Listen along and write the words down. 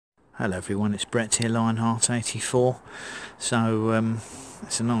Hello everyone, it's Brett here, Lionheart84. So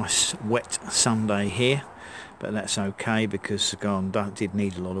it's a nice wet Sunday here, but that's okay because the garden did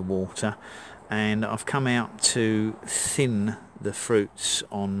need a lot of water, and I've come out to thin the fruits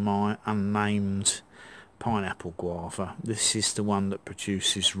on my unnamed pineapple guava. This is the one that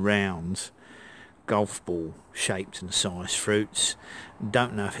produces round golf ball shaped and sized fruits.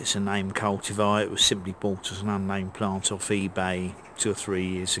 Don't know if it's a named cultivar. It was simply bought as an unnamed plant off eBay 2 or 3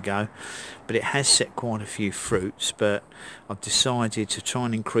 years ago, but it has set quite a few fruits. But I've decided to try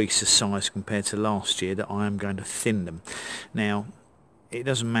and increase the size compared to last year, that I am going to thin them. Now it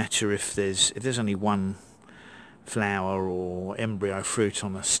doesn't matter if there's only one flower or embryo fruit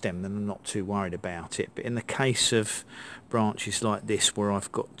on a stem, then I'm not too worried about it. But in the case of branches like this where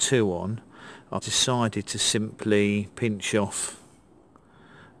I've got two on, I've decided to simply pinch off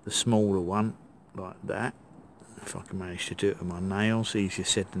the smaller one like that. If I can manage to do it with my nails, easier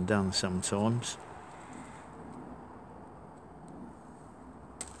said than done sometimes.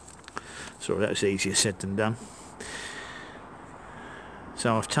 Sorry, that was easier said than done.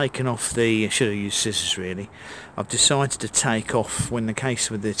 So I've taken off the, I should have used scissors really. I've decided to take off, when the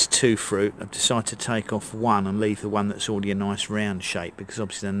case with this two fruit, I've decided to take off one and leave the one that's already a nice round shape, because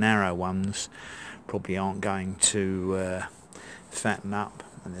obviously the narrow ones probably aren't going to fatten up.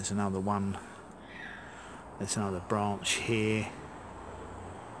 And there's another one, there's another branch here.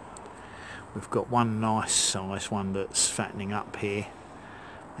 We've got one nice size one that's fattening up here,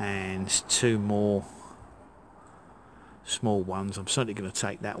 and two more small ones. I'm certainly going to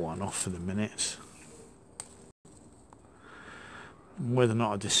take that one off for the minute. Whether or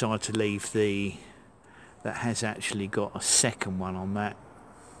not I decide to leave that has actually got a second one on that,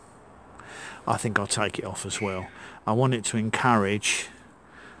 I think I'll take it off as well. I want to encourage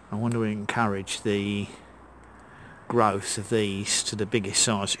the growth of these to the biggest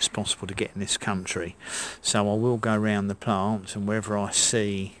size it's possible to get in this country. So I will go around the plant, and wherever I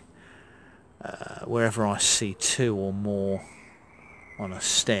see two or more on a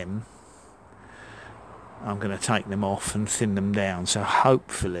stem, I'm going to take them off and thin them down. So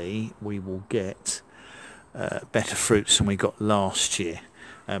hopefully we will get better fruits than we got last year.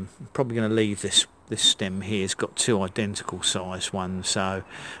 I'm probably going to leave this stem here. It's got two identical size ones, so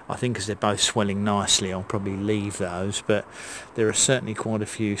I think as they're both swelling nicely, I'll probably leave those. But there are certainly quite a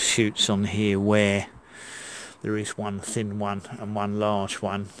few shoots on here where there is one thin one and one large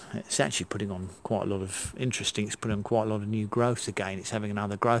one. It's actually putting on quite a lot of interesting. It's putting on quite a lot of new growth again. It's having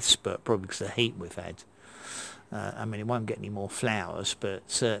another growth spurt, probably because of the heat we've had. I mean, it won't get any more flowers, but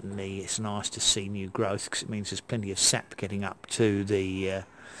certainly it's nice to see new growth, because it means there's plenty of sap getting up to the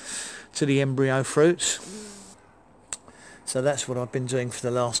embryo fruits. So that's what I've been doing for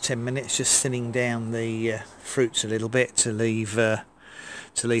the last 10 minutes, just thinning down the fruits a little bit to leave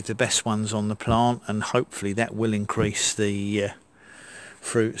the best ones on the plant, and hopefully that will increase the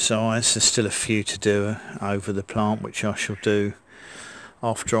fruit size. There's still a few to do over the plant, which I shall do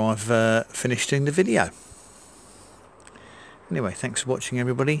after I've finished doing the video. Anyway, thanks for watching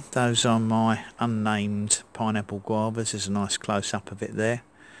everybody. Those are my unnamed pineapple guavas. There's a nice close-up of it there.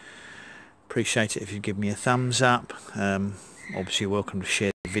 Appreciate it if you give me a thumbs up. Obviously you're welcome to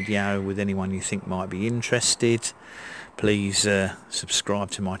share the video with anyone you think might be interested. Please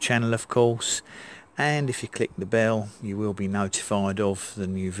subscribe to my channel, of course, and if you click the bell you will be notified of the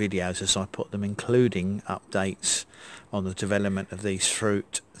new videos as I put them, including updates on the development of these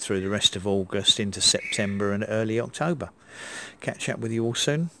fruit through the rest of August into September and early October. Catch up with you all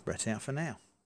soon. Brett out for now.